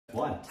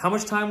What? How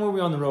much time were we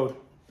on the road?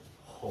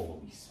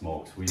 Holy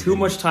smokes. Too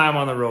much time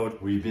on the road.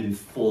 We've been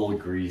full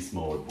grease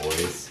mode,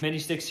 boys. Mini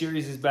Stick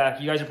Series is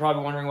back. You guys are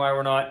probably wondering why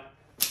we're not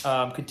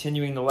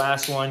continuing the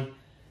last one.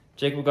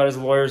 Jacob got his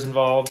lawyers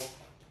involved.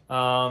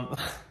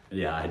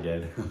 Yeah, I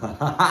did.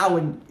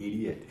 What an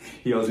idiot.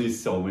 He owes me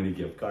so many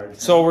gift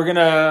cards. So we're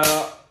gonna,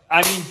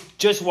 I mean,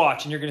 just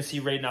watch and you're gonna see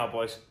right now,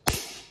 boys.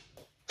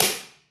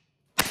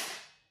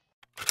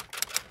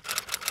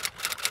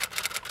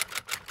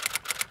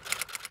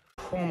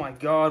 Oh my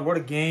God, what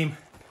a game.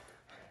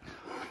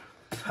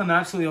 I'm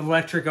absolutely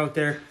electric out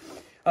there.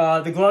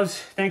 The gloves,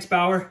 thanks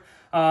Bauer.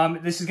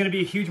 This is gonna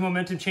be a huge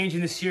momentum change in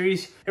this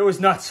series. It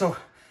was nuts, so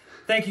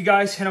thank you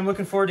guys, and I'm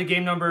looking forward to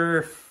game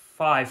number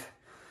 5.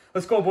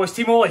 Let's go, boys.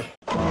 Team Oli.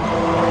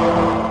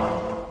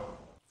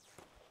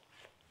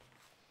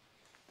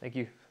 Thank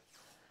you.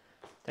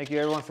 Thank you,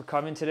 everyone, for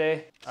coming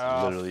today.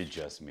 It's literally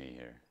just me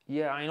here.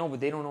 Yeah, I know, but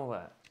they don't know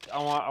that.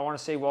 I want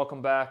to say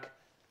welcome back.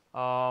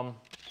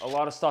 A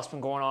lot of stuff's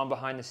been going on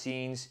behind the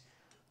scenes.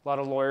 A lot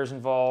of lawyers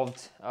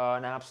involved.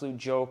 An absolute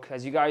joke.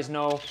 As you guys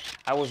know,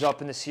 I was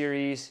up in the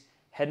series,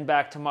 heading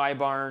back to my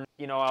barn.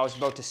 You know, I was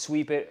about to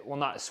sweep it. Well,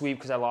 not sweep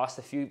because I lost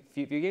a few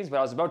games, but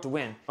I was about to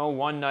win.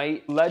 One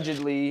night,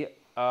 allegedly,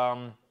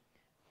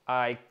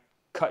 I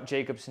cut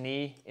Jacob's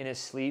knee in his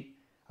sleep.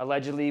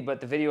 Allegedly, but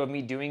the video of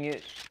me doing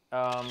it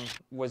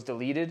was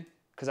deleted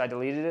because I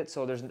deleted it,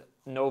 so there's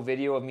no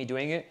video of me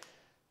doing it.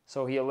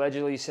 So he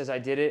allegedly says I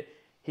did it.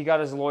 He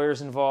got his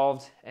lawyers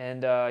involved,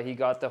 and he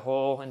got the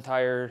whole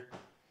entire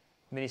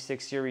Mini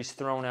Stick Series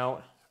thrown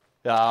out.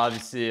 Yeah,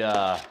 obviously,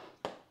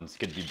 it's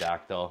good to be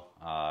back, though.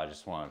 I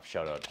just want to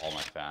shout out all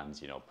my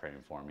fans, you know,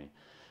 praying for me,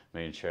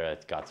 making sure I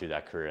got through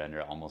that career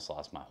ender. I almost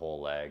lost my whole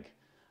leg.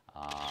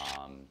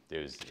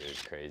 It was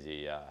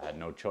crazy. I had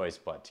no choice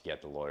but to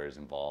get the lawyers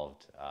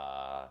involved.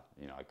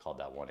 You know, I called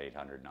that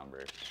 1-800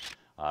 number.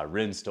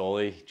 Rin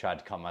Stoley tried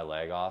to cut my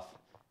leg off.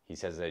 He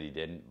says that he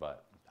didn't,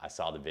 but I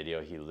saw the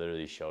video. He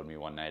literally showed me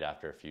one night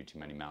after a few too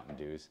many Mountain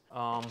Dews.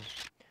 So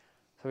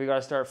we got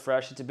to start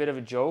fresh. It's a bit of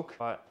a joke,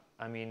 but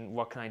I mean,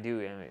 what can I do?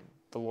 I mean,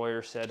 the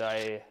lawyer said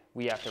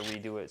we have to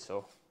redo it,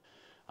 so.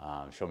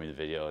 Showed me the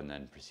video and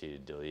then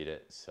proceeded to delete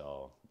it.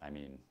 So, I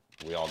mean,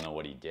 we all know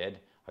what he did.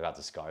 I got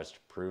the scars to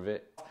prove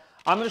it.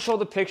 I'm gonna show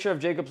the picture of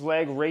Jacob's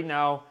leg right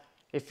now.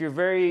 If you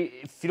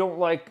don't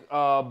like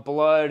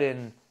blood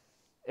and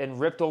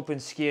ripped open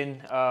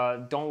skin,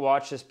 don't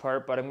watch this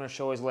part, but I'm gonna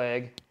show his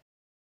leg.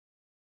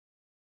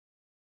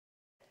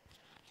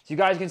 So you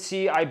guys can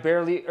see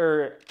allegedly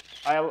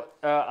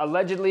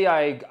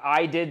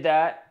I did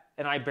that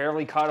and I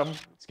barely cut him.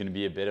 It's gonna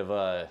be a bit of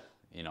a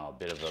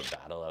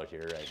battle out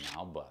here right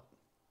now, but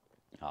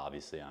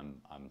obviously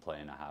I'm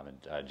playing.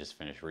 I just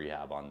finished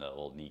rehab on the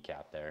old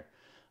kneecap there,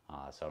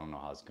 so I don't know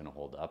how it's gonna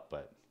hold up,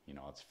 but you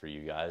know, it's for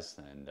you guys,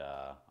 and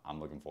I'm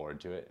looking forward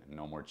to it.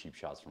 No more cheap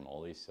shots from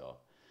Oli, so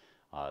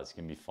it's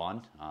gonna be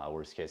fun.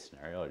 Worst case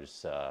scenario,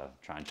 just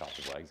try and chop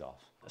his legs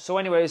off. So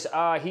anyways,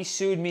 he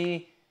sued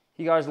me.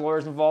 He got his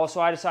lawyers involved,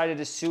 so I decided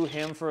to sue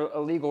him for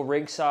illegal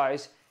rink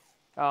size.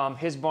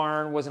 His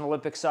barn was an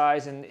Olympic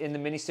size, and in the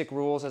mini stick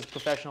rules, as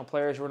professional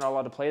players, we're not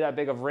allowed to play that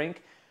big of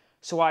rink.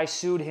 So I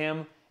sued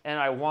him, and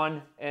I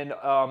won, and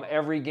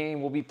every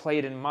game will be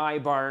played in my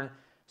barn.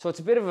 So it's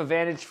a bit of an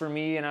advantage for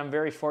me, and I'm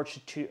very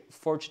fortunate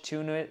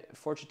in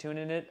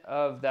it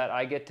of that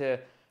I get to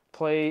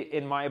play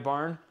in my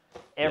barn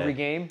every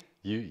game.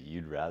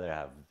 You'd rather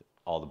have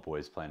all the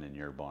boys playing in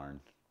your barn.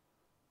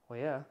 Well,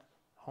 yeah,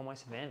 home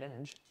ice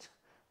advantage.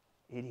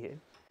 Idiot.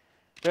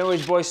 But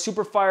anyways, boys,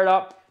 super fired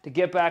up to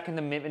get back in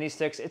the mini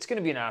sticks. It's going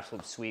to be an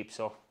absolute sweep,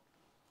 so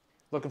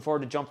looking forward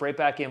to jump right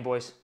back in,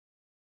 boys.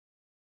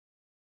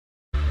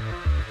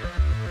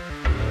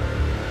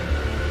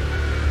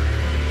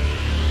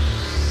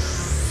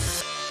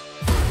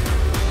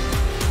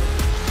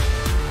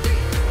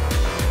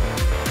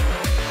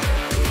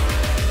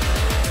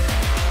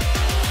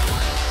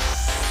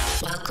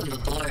 Welcome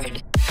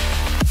aboard.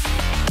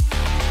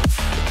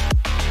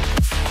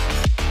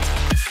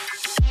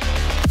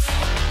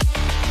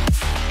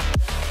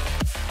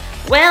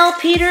 Well,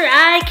 Peter,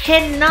 I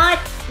cannot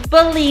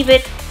believe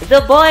it.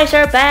 The boys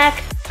are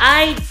back.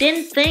 I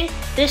didn't think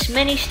this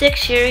mini stick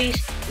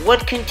series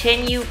would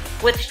continue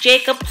with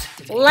Jacob's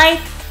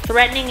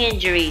life-threatening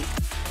injury.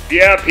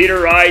 Yeah,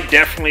 Peter, I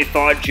definitely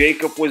thought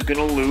Jacob was going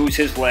to lose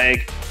his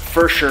leg,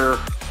 for sure.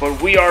 But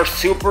we are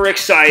super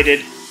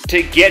excited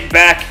to get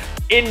back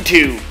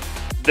into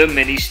the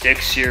mini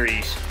stick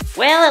series.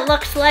 Well, it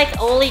looks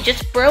like Oli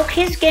just broke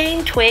his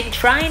game twig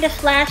trying to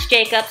slash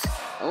Jacob's.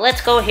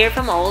 Let's go hear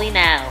from Oli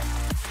now.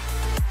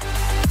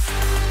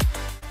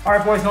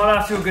 Alright, boys, not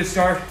off to a good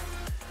start.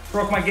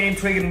 Broke my game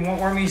twig in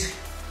Wormies.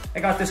 I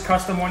got this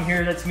custom one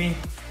here, that's me.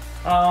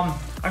 I'm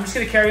just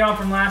going to carry on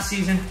from last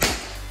season.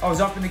 I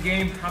was up in the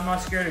game. I'm not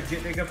scared of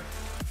Jacob.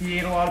 He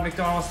ate a lot of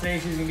McDonald's today,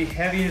 so he's going to be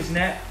heavy in his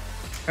net.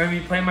 I'm going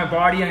to be playing my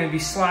body. I'm going to be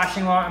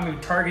slashing a lot. I'm going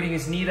to be targeting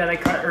his knee that I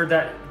cut, or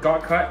that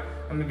got cut.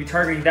 I'm going to be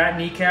targeting that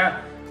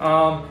kneecap.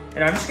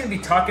 And I'm just going to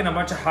be tucking a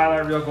bunch of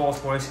highlight reel goals,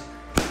 boys.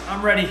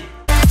 I'm ready.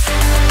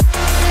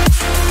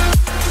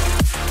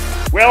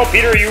 Well,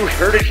 Peter, you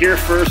heard it here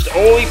first.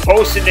 Oli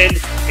Postinen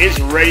is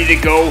ready to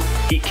go.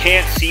 He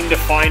can't seem to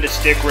find a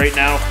stick right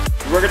now.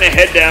 We're going to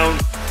head down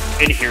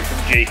and hear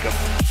from Jacob.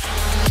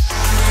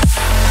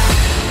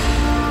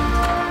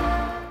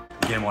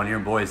 Game one here,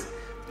 boys.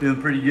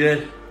 Feeling pretty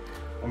good.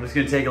 I'm just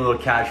going to take a little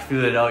cash,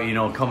 feel it out, you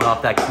know, coming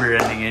off that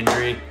career-ending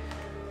injury.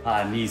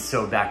 Knees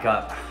sewed back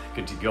up,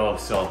 good to go.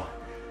 So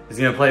just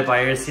going to play it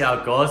by ear, see how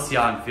it goes, see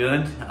how I'm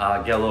feeling,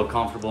 get a little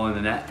comfortable in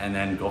the net, and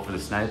then go for the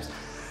snipes.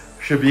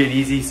 Should be an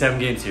easy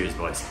 7-game series,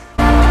 boys.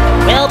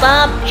 Well,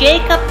 Bob,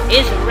 Jacob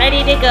is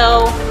ready to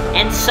go,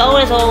 and so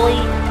is Oli.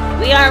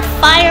 We are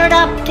fired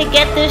up to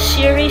get this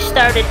series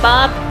started,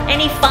 Bob.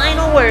 Any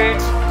final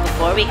words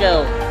before we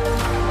go?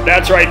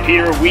 That's right,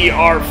 Peter. We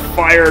are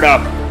fired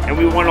up, and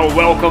we want to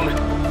welcome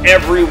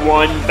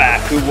everyone back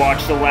who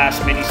watched the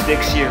last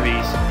mini-stick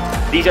series.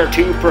 These are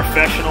two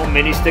professional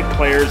mini-stick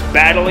players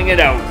battling it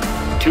out,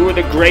 two of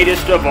the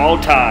greatest of all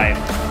time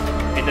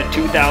in the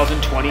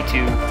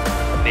 2022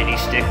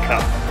 Mini-Stick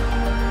Cup.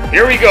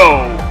 Here we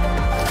go!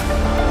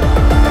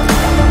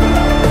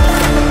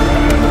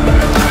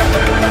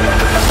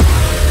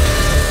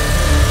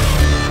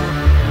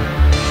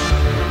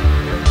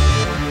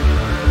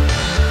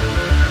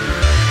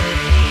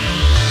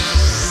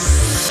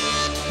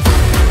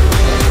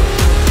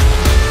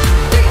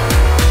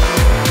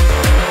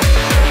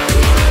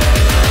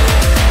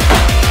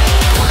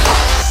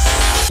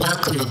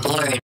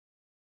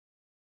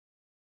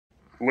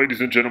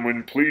 Ladies and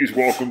gentlemen, please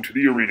welcome to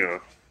the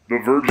arena, the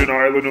Virgin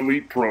Island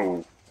Elite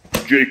Pro,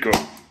 Jacob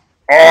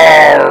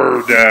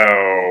Ardow.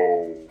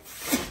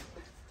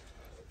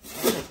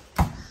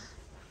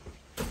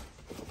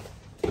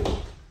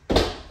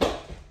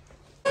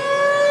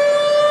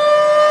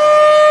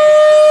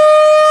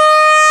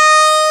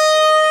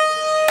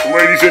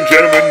 Ladies and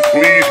gentlemen,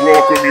 please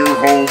welcome your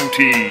home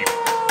team,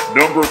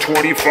 number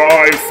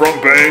 25 from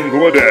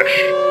Bangladesh,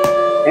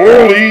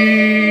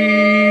 Oli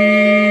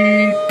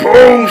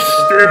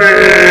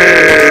Postinen!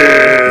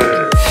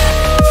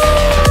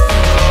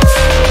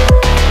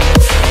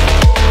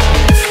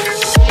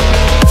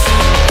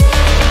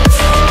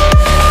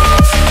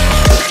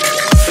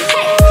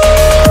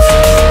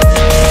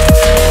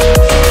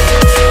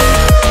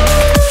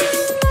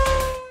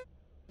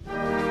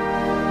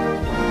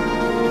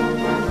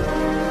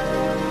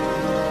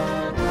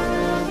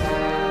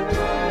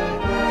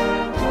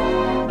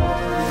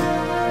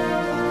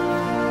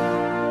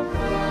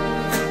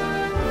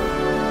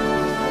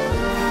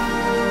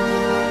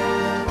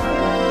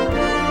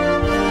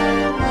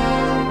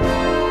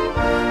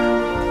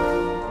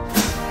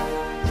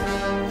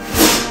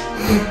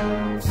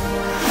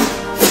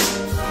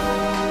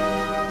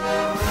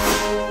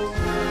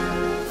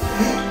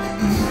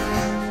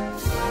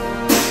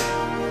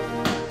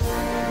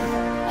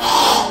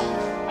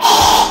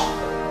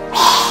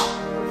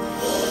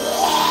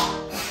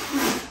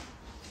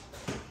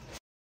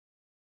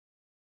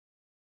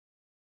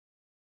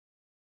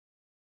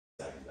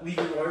 Leave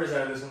your orders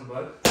out of this one,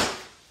 bud.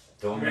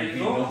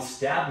 Don't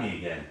stab me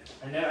again.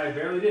 I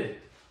barely did.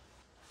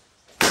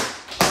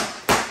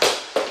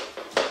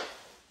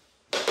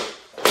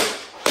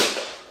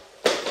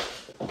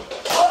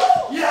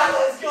 Oh! Yeah,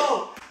 let's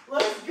go!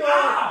 Let's go!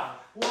 Ah!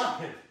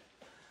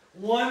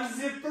 One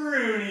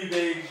zipperoonie,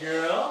 baby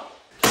girl.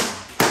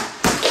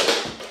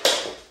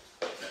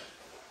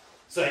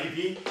 So you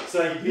pee?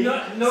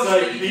 No,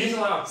 pee's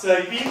allowed. So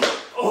you pee?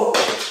 Oh,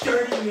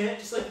 dirty man,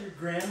 just like your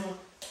grandma.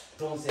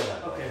 Don't say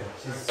that. Okay.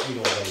 She's a sweet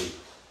old lady.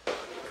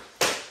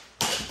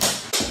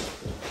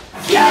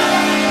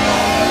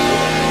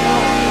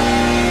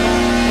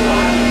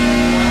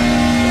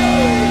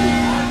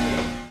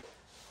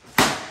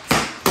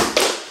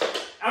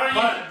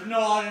 No,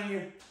 out of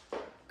here.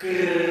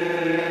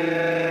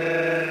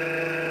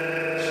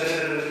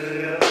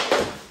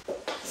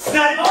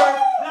 Sniper!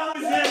 That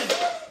was it!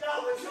 That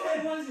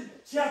was it!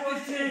 Check the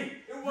tape!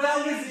 That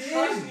was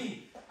Trust in! me.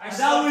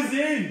 That was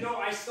in! No,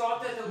 I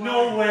stopped at the line.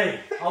 No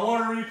way! I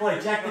want a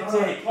replay. Check the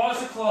tape. Pause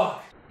the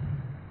clock.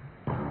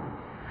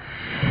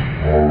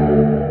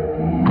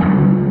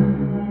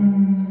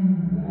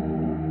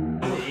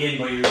 In,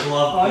 but your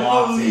glove blocks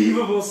it.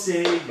 Unbelievable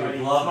save, Your buddy.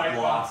 glove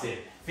blocks it.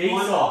 Face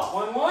off.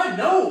 1-1.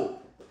 No.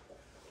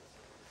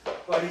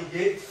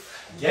 Buddy,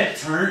 Get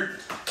turned.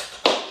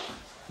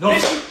 No.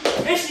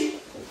 Fishy.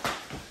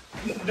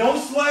 No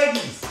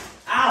swaggies.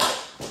 Ow.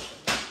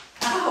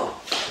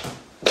 Ow.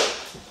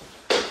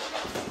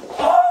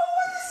 Oh,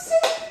 what a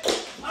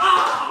save!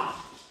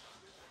 Ah!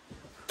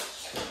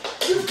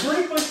 You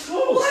break my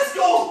toe. Let's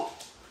go.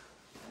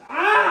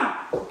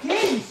 Ah!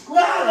 Okay, score.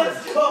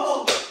 Let's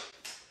go. I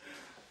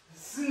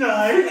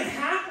Snipe.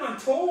 hacked my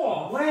toe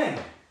off. When?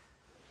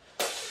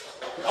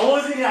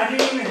 I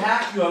didn't even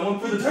hack you. I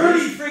went for the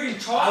Dirty biscuit. friggin' I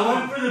chocolate.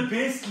 went for the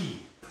biscuit.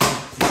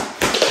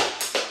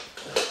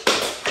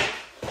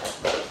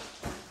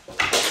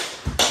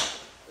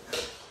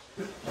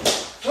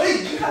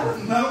 Wait, you have a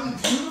Mountain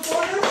Dew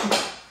before this?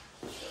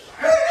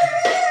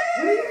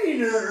 What do you mean?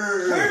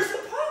 Where's the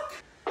puck?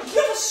 Did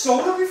you have a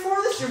soda before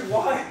this? You're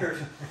wired.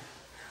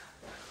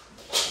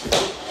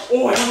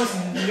 Oh, I almost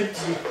nailed it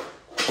to you.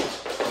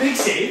 Big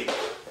save.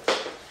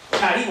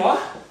 Patty, what?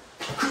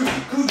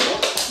 Cujo.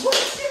 What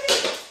is it?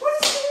 What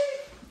is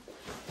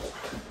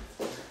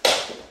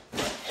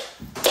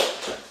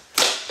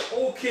it?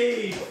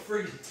 Okay,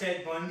 friggin'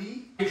 Ted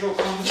Bundy. Pedro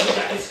comes with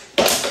guys.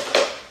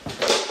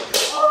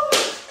 Oh,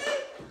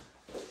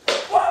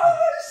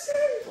 what is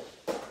it?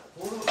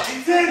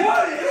 It's in!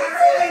 What?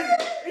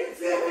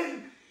 It's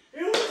in!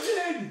 It was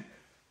in!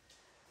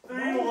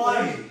 There you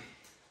are.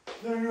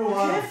 There you You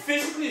are. can't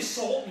physically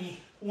assault me.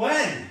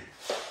 When?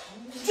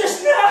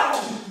 Just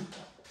now!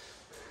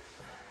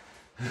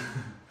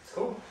 Let's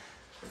go.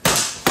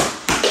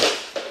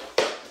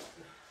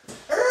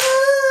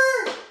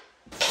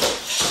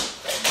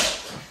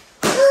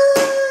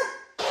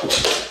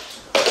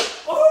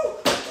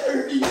 Oh!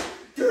 Dirty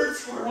dirt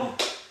squirrel.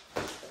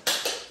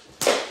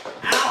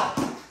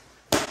 Ow!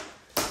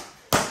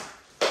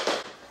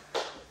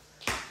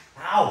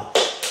 Ow!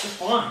 It's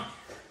fine.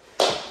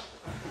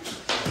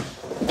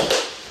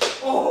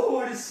 Oh,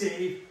 what a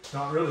save.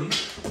 Not really.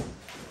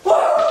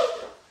 Whoa!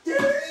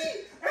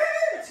 Dirty!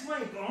 It's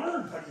my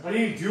barn, buddy. I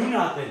didn't do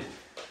nothing.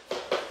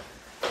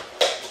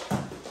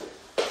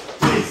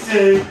 Big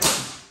save.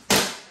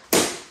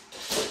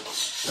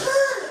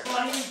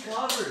 Bunny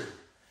covered.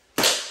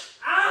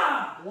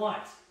 Ah!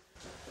 What?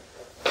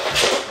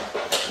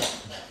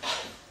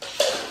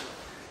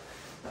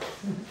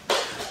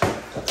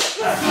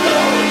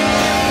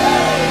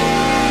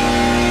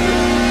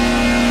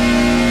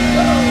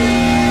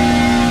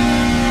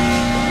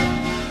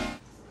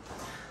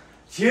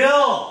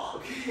 Chill.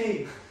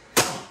 Okay.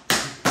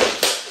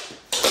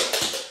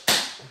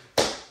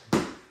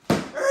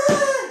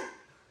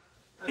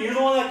 You're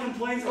the one that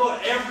complains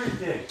about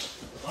everything.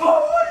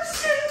 Oh, what a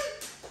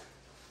save!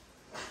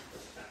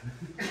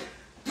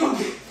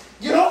 Okay.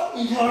 Get off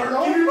me,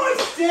 Marlo! Give me my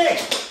stick.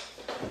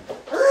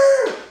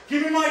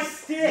 Give me my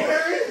stick.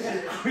 Where is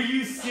it? Are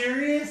you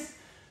serious?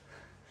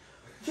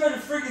 You tried to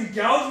freaking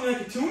gouge me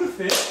like a tuna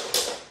fish.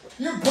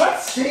 Your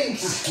butt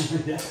stinks.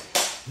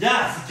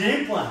 Yeah, it's a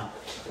game plan.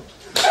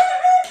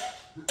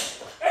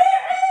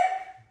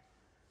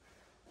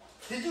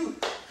 Did you?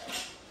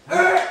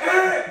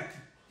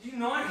 Did you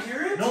not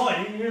hear it? No,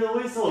 I didn't hear the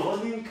whistle. It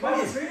wasn't even Buddy,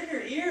 coming. it's right in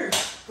your ear.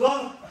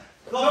 Go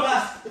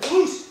fast. It's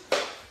loose.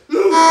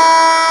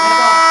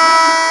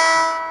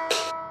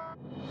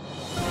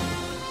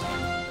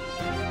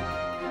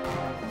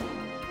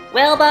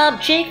 Well,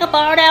 Bob, Jacob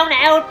are down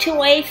out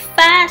to a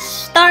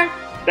fast start.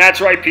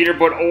 That's right, Peter,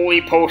 but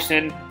Ole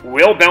Poston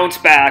will bounce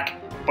back,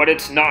 but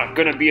it's not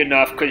going to be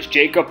enough because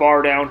Jacob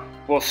Ardown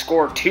will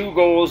score 2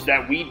 goals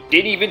that we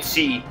didn't even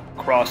see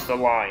cross the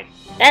line.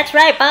 That's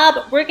right,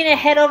 Bob. We're gonna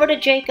head over to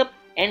Jacob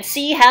and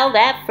see how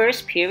that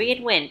first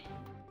period went.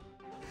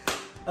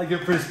 A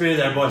good first period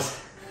there, boys.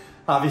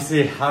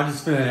 Obviously, I was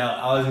just feeling out.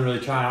 I wasn't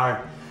really trying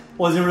hard.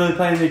 Wasn't really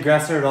playing the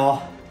aggressor at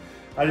all.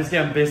 I just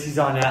getting biscuits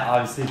on net.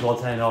 Obviously,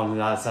 goaltending on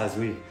the outside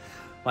side.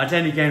 My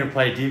technique game to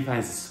play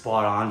defense is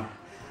spot on.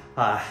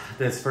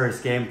 This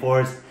first game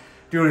for us.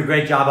 Doing a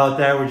great job out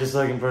there. We're just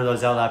looking for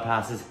those outlet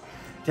passes.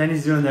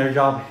 Tenny's doing their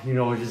job. You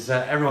know, we're just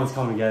everyone's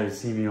coming together to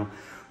see me. You know,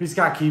 we just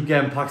gotta keep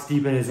getting pucks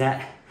deep in his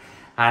net,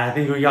 and I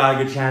think we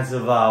got a good chance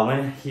of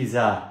winning. He's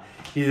a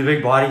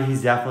big body.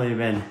 He's definitely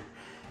been,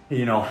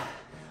 you know,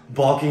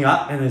 bulking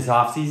up in this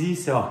offseason,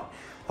 so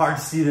hard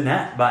to see the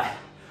net, but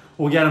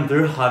we'll get him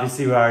through.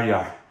 Obviously, we already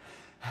are.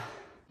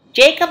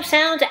 Jacob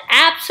sounds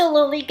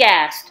absolutely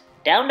gassed.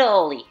 Down to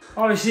Oli.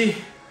 Obviously,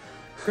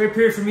 great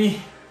period for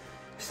me.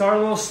 Started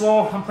a little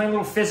slow. I'm playing a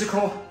little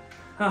physical.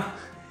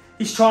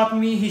 He's chopping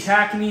me, he's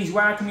hacking me, he's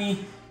whacking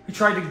me. He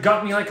tried to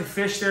gut me like a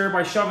fish there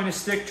by shoving his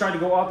stick, tried to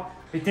go up.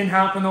 It didn't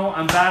happen though.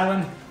 I'm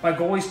battling. My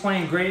goalie's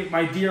playing great.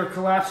 My D are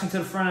collapsing to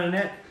the front of the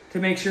net to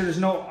make sure there's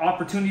no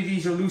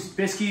opportunities or loose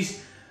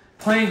biskies.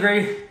 Playing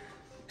great.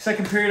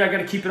 Second period, I got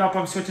to keep it up.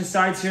 I'm switching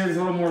sides here. There's a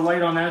little more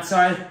light on that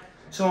side.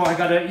 So I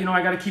got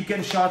to keep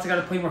getting shots. I got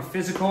to play more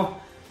physical.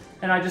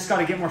 And I just got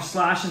to get more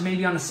slashes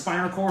maybe on the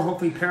spinal cord,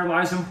 hopefully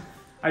paralyze him.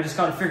 I just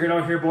got to figure it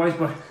out here, boys,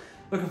 but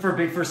looking for a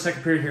big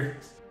second period here.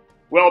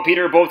 Well,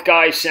 Peter, both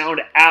guys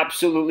sound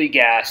absolutely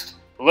gassed.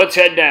 Let's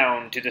head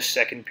down to the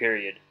second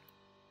period.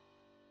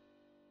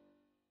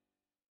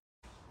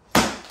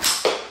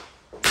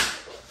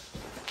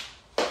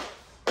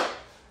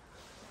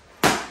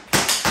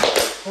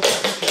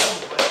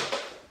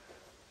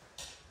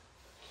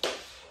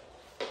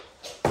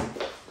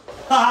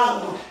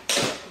 Oh.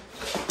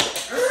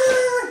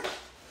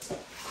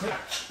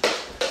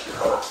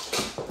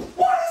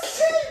 What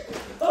is it?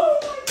 Oh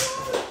my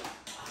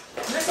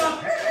god! Next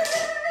up.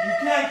 You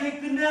can't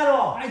kick the net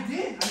off. I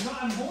did.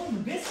 I'm holding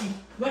the biscuit.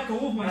 Let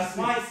go of my That's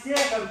stick. my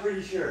stick, I'm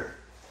pretty sure.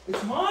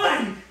 It's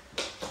mine.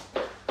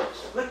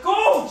 Let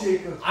go,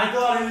 Jacob. I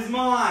thought it was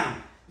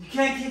mine. You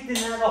can't kick the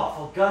net off.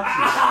 I'll gut you.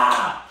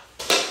 Ah!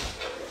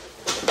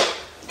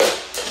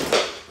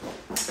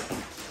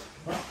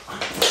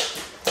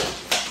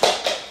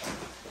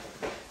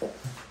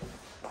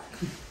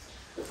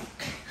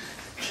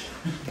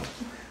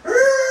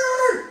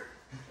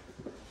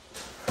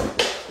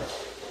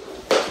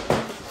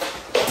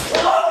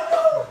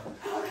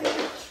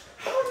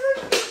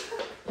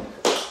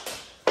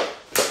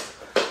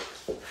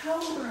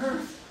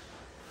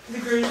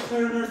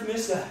 Where on earth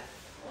missed that?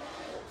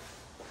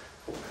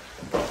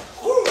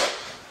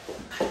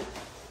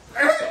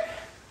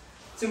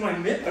 It's in my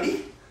mitt,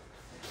 buddy.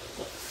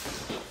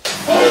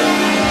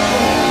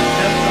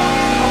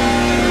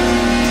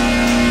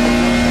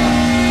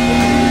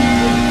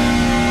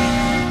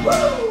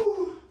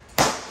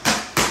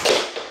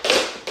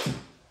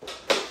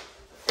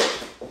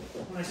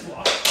 Nice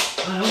walk.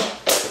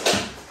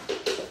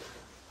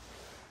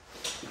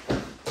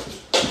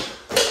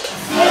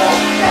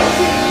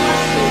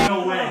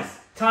 No way.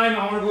 Time, I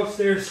want to go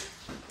upstairs.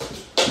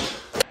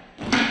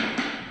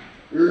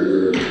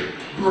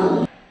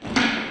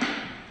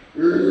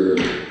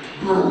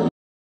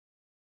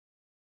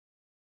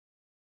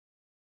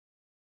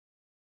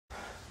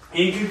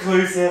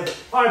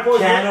 Inconclusive. All right, boys.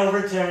 Can't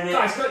overturn it.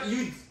 Guys,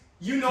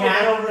 you know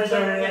Can't that-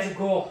 overturn it. that's a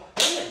goal.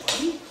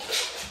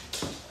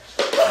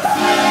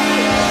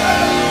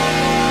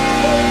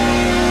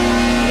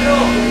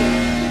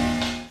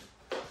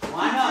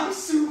 Line up.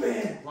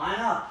 Line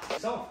up.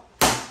 So.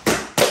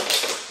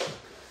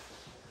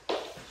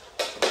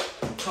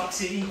 Talk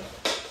City.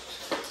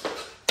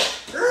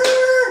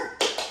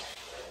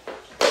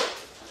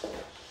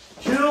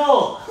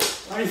 Jewel.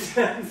 Are you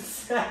set?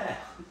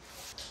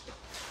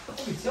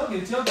 Get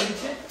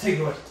it, take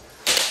it away.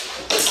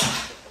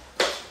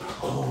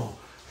 Oh.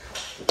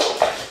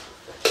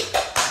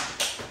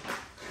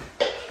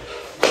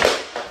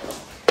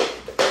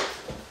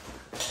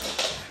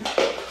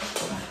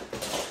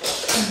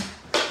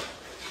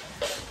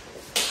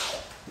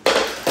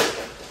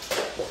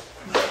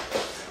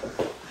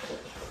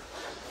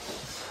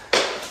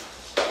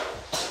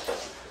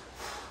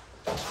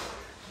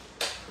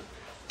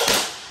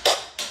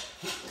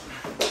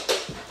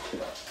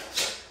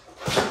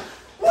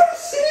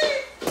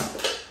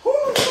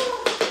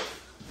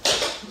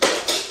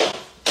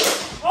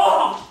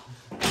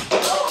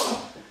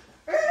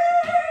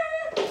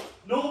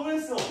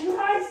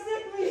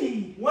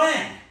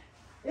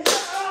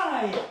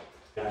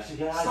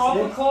 Stop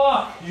the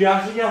clock. You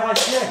actually got high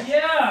stick?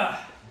 Yeah.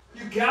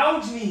 You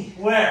gouged me.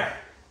 Where?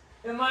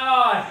 In my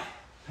eye.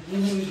 I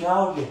didn't even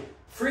gouge you.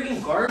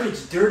 Freaking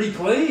garbage. Dirty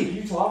play. What are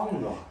you talking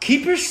about?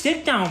 Keep your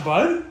stick down,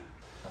 bud.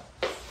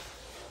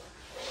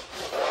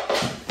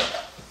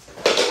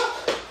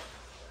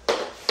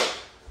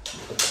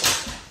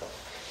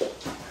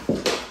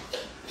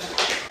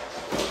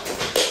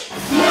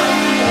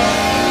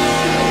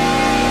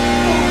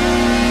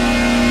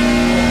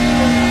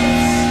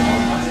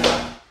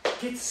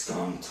 Get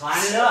skunked.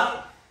 Line it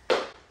up.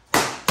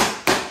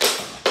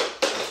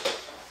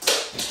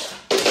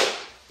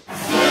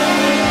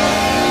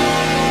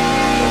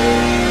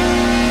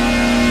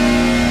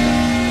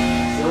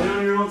 Still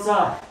on your own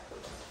side.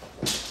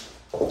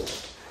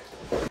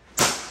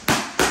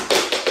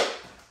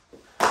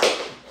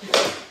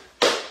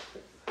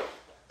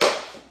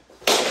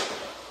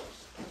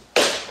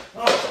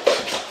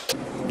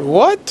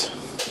 What?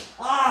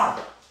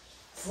 Ah!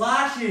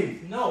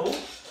 Slashing! No.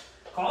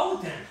 Call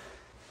it then.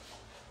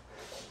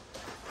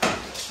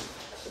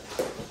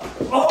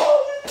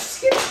 Oh,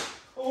 skip.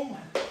 Oh my.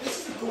 This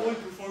is the goalie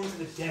performance of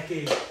the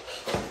decade.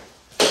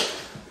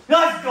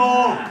 Let's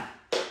go!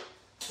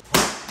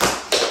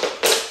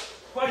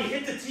 Buddy,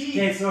 hit the tee.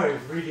 Okay, sorry,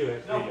 redo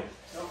it. No. Redo it.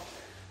 No.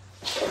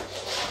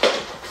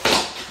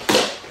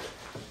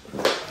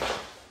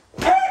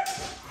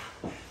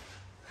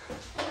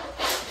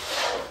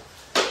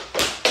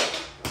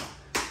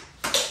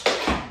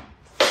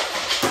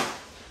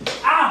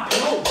 Ah,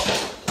 no.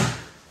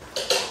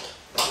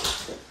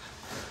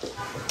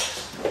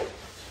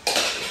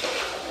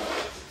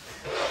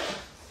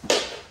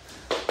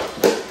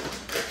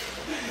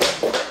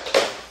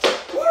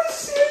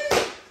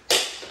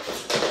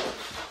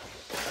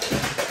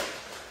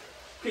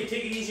 Okay,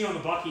 take it easy on the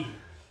Bucky.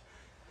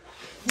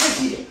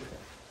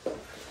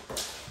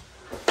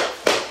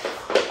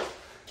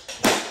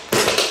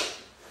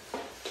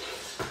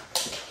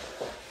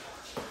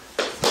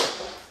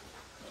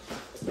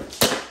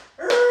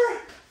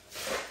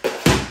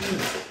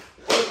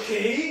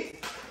 Okay.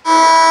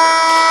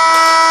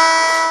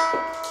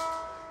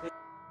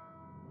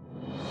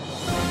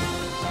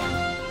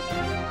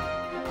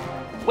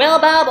 Well,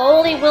 Bob,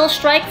 Ole will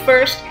strike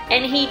first,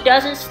 and he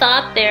doesn't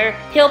stop there.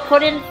 He'll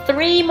put in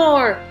 3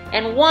 more,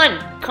 and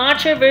 1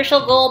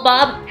 controversial goal.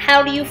 Bob,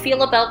 how do you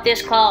feel about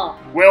this call?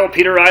 Well,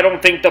 Peter, I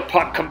don't think the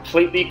puck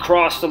completely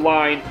crossed the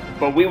line,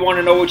 but we want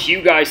to know what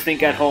you guys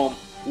think at home.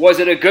 Was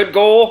it a good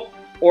goal,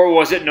 or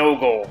was it no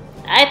goal?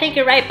 I think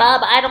you're right,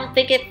 Bob. I don't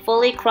think it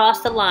fully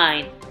crossed the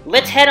line.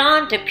 Let's head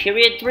on to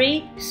period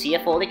 3, see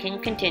if Ole can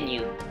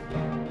continue.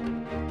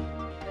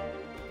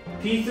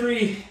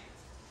 P3,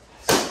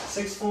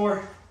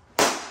 6-4.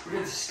 We're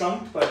getting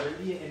skunked by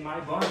Rudy in my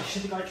barn. You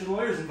should have got your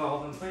lawyers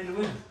involved. I'm playing to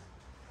win.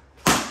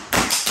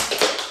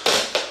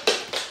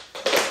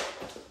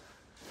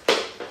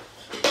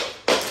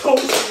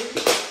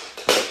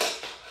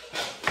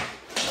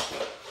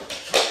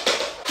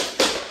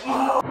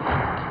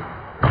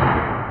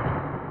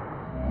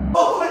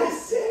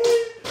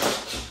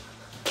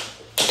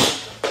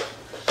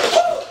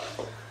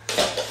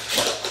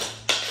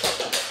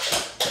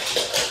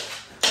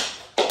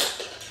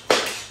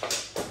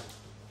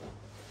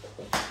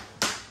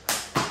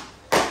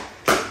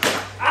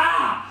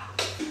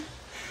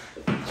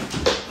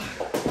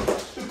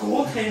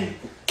 goaltending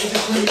is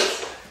the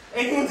greatest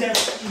anyone's ever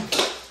seen.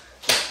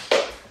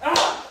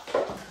 Ah!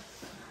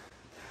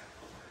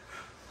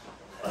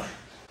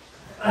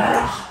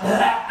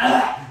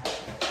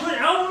 Put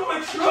it out of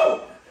my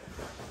throat!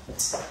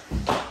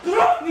 Get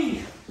off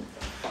me!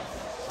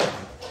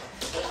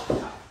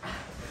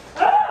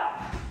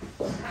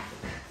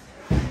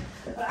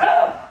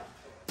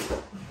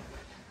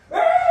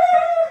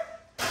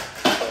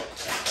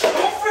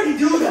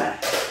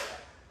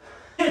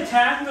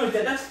 Attack me like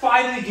that. That's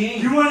 5 in the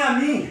game. You went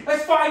at me.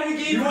 That's 5 in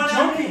the game. You went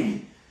at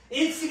me.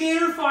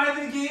 Instigator, 5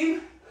 in the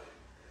game.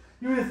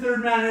 You were the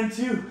third man in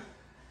too.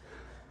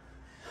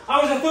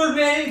 I was a third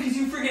man in because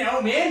you freaking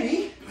outmanned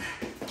me.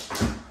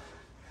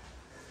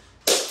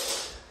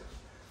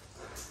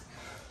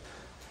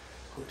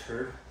 Go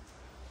turd.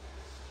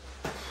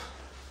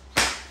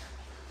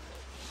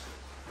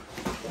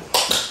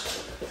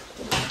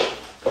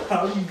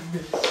 How do you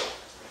miss?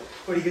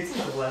 But he gets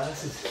some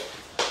glasses.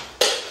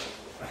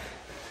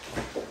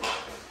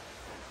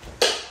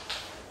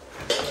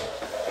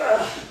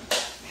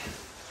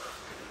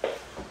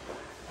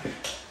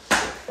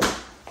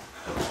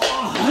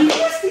 Oh, you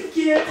missed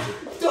again!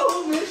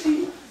 Double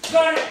missing!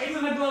 Got it! Aim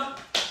with my glove!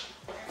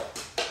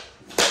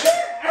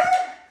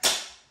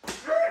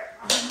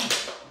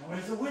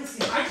 Where's the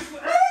Winston? I just...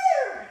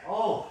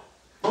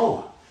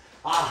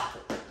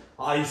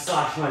 You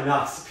slashed my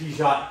nuts.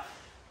 P-shot.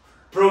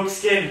 Broke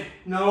skin.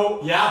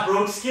 No. Yeah,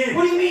 broke skin.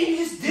 What do you mean? You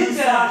just did You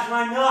that? slashed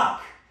my nut.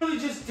 You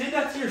just did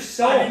that to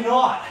yourself. I did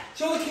not.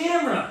 Show the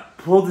camera.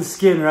 Pulled the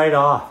skin right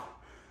off.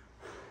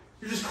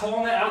 You're just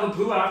calling that out of the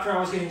blue after I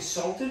was getting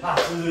assaulted?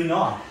 Absolutely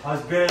not. I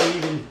barely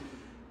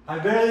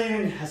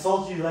even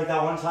assaulted you like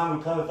that one time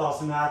we played with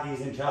Austin Matthews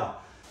in Chow.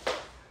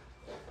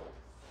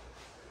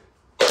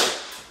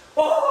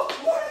 Oh,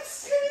 what a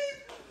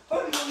save!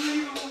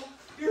 Unbelievable.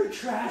 You're a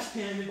trash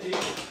panda, dude.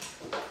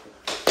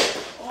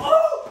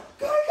 Oh,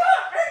 God.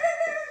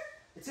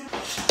 It's in...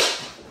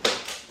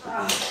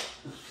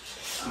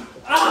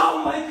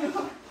 Oh, my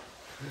God.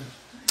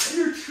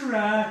 You're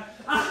trash.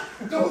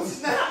 Don't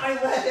snap my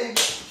leg.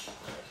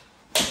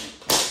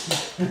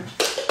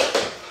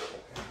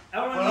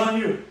 Out on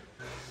you.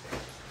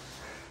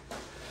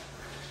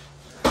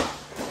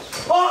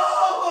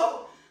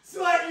 Oh!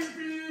 Swaggy B!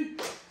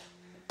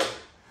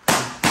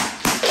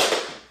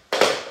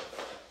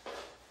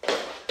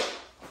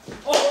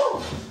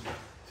 Oh!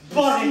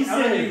 Bucky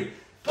save!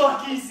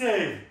 Bucky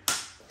save!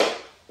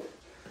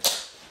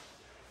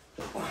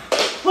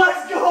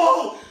 Let's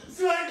go!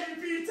 Swaggy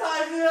B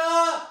ties it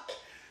up!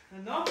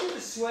 Enough with the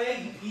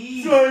swaggy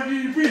P.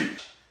 Swaggy B!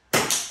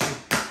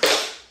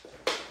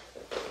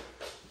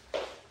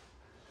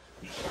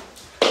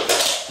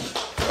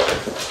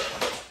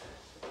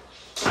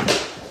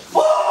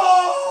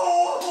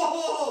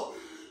 Oh!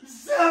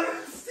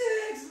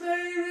 7-6,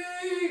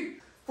 baby!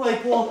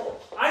 Flake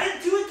ball. I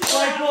didn't do it to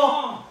Flake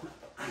ball.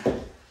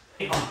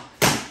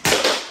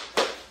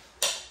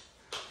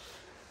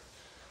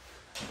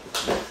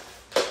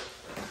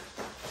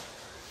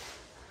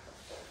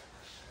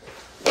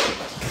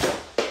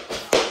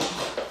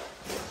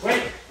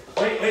 Wait.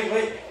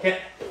 Hit.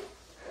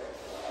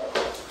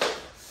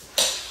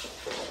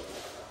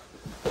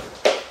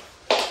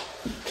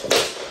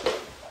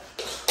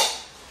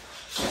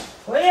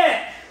 Play it!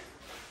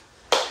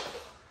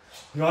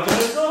 You want to do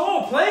this?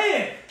 Oh, play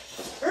it!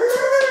 In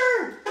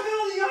the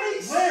middle of the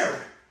ice! Where?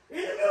 In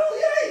the middle of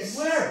the ice!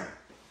 Where?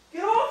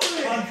 Get off of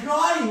it! I'm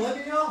trying, let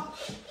me know.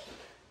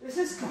 This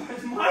is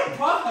my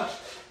puck!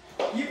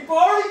 You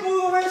already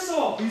blew the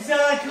whistle! You said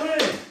I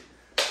couldn't.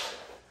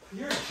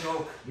 You're a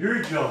joke.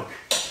 You're a joke.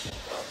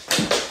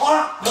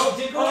 Oh! No,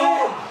 did go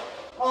ahead!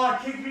 Oh,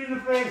 kick me in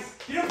the face.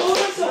 You didn't blow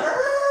the whistle!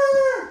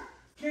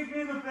 Kick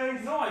me in the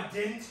face. No, I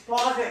didn't.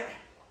 Pause it.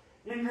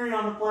 Injury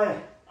on the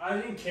play. I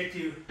didn't kick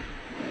you.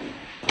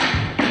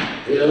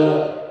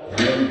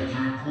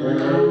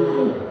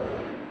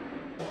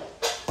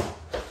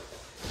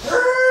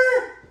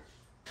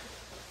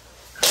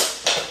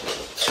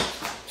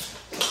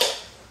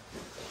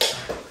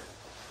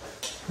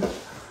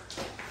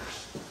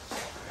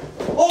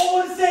 Oh,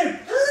 what a save!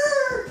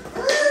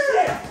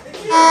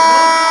 I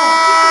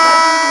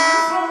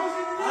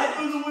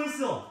blew the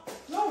whistle.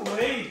 No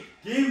way!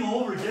 Game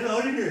over. Get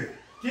out of here.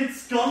 Get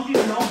skunked in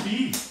your own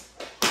B.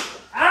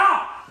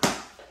 Ow!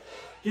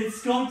 Get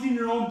skunked in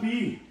your own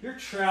B. You're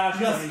trash.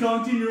 You got buddy.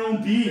 skunked in your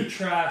own B. You're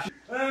trash.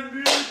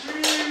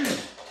 MVP!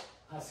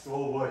 Let's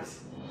go, boys.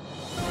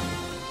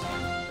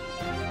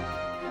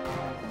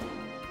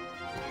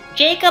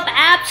 Jacob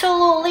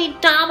absolutely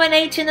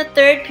dominates in the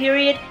third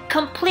period,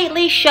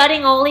 completely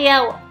shutting Ole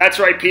out. That's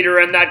right, Peter,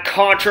 and that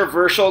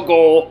controversial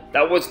goal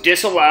that was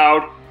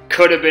disallowed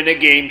could have been a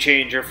game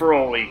changer for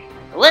Ole.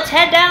 Let's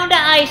head down to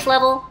ice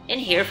level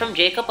and hear from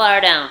Jacob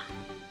Ardown.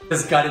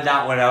 Just gutted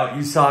that one out.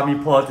 You saw me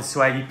pull out the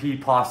Swaggy P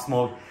pop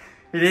smoke.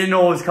 You didn't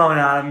know what was coming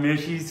out of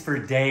Mishies for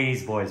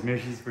days, boys.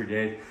 Mishies for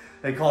days.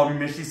 They call me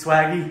Mishy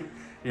Swaggy.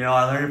 You know,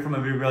 I learned it from my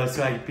big brother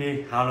Swaggy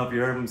P. I don't know if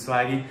you heard of him,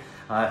 Swaggy.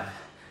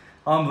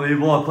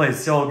 Unbelievable. I played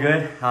so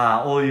good.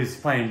 Ole was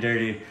playing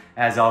dirty.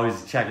 As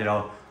always, check it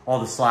out. all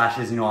the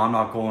slashes, you know, I'm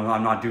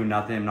not doing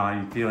nothing, I'm not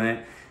even feeling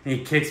it. And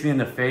he kicks me in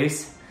the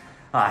face.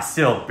 I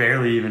still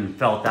barely even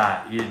felt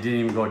that. It didn't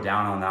even go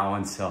down on that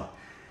one. So,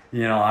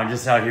 you know, I'm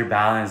just out here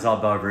battling. It's all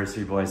about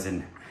adversity, boys.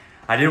 And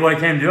I did what I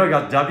came to do. I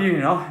got the W, you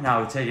know.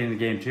 Now we're taking the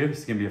game two.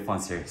 It's going to be a fun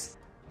series.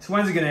 So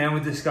when's it going to end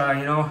with this guy,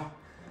 you know?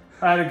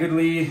 I had a good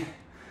lead.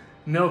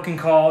 Milking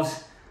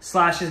calls.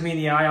 Slashes me in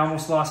the eye. I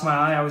almost lost my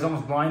eye. I was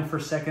almost blind for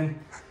a second.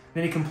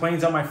 Then he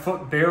complains that my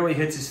foot barely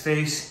hits his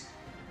face.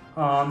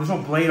 There's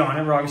no blade on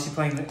it. We're obviously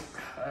playing...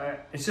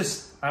 it's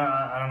just...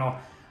 I don't know.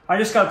 I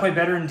just got to play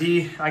better in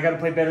D. I got to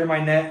play better in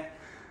my net.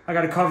 I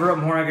got to cover up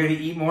more. I got to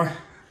eat more.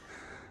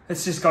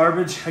 It's just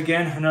garbage.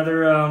 Again,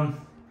 another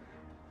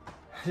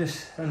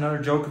just another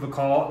joke of a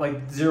call.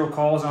 Like 0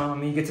 calls on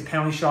me. He gets a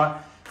penalty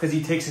shot because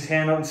he takes his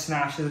hand out and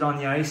smashes it on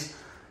the ice.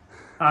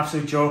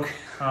 Absolute joke.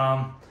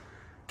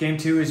 Game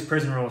 2 is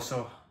prison rules,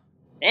 so.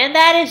 And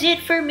that is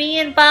it for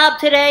me and Bob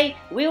today.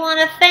 We want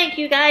to thank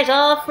you guys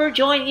all for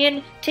joining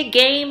in to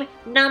game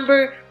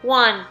number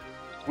 1.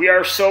 We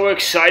are so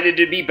excited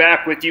to be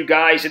back with you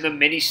guys in the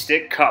Mini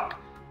Stick Cup.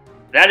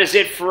 That is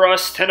it for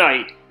us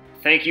tonight.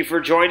 Thank you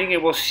for joining,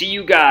 and we'll see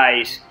you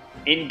guys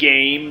in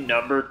game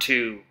number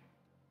 2.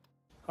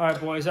 All right,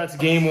 boys, that's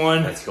game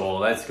 1. Let's go,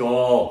 let's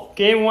go.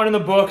 Game 1 in the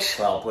books.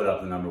 Well, I'll put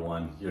up the number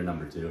 1. You're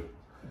number 2.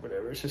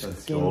 Whatever, it's just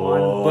Let's game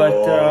go. 1.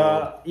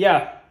 But,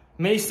 yeah,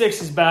 Mini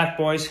Sticks is back,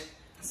 boys.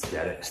 Let's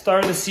get it.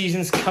 Start of the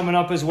season's coming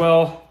up as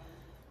well.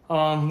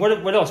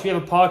 What else? We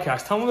have a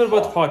podcast. Tell me a bit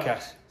about the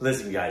podcast.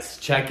 Listen, guys,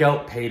 check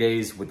out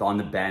Paydays with On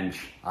the Bench.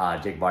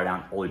 Jake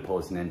Bardown, Oli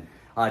Postman.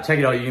 Check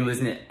it out. You can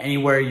listen to it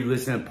anywhere you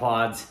listen to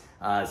pods.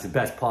 It's the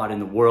best pod in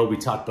the world. We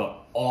talk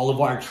about all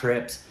of our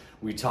trips.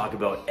 We talk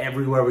about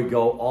everywhere we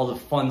go, all the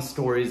fun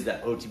stories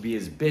that OTB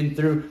has been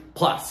through.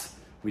 Plus,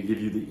 we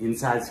give you the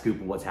inside scoop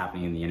of what's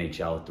happening in the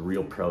NHL. The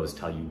real pros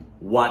tell you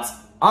what's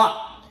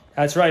up.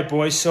 That's right,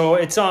 boys. So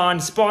it's on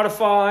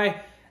Spotify,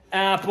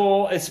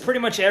 Apple. It's pretty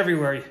much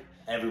everywhere.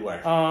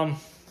 Everywhere.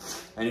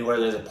 Anywhere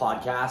there's a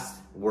podcast,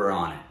 we're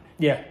on it.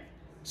 Yeah.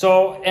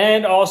 So,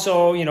 and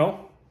also, you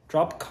know,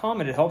 drop a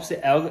comment. It helps the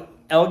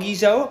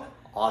Elgies out.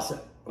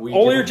 Awesome.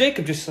 Oli or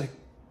Jacob, just like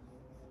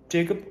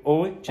Jacob,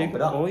 Oli, Jacob,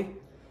 Oli.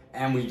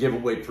 And we give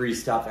away free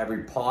stuff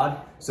every pod.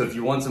 So if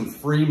you want some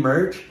free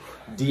merch,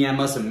 DM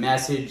us a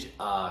message,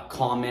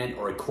 comment,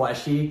 or a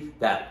question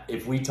that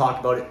if we talk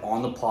about it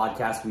on the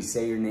podcast, we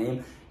say your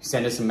name,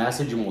 send us a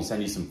message and we'll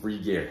send you some free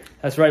gear.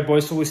 That's right,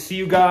 boys. So we'll see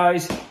you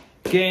guys.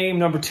 Game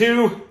number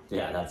 2.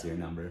 Yeah, that's your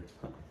number.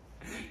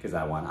 Because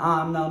I won.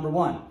 I'm number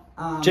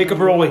 1. Jacob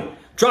or Oli.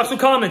 Drop some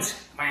comments.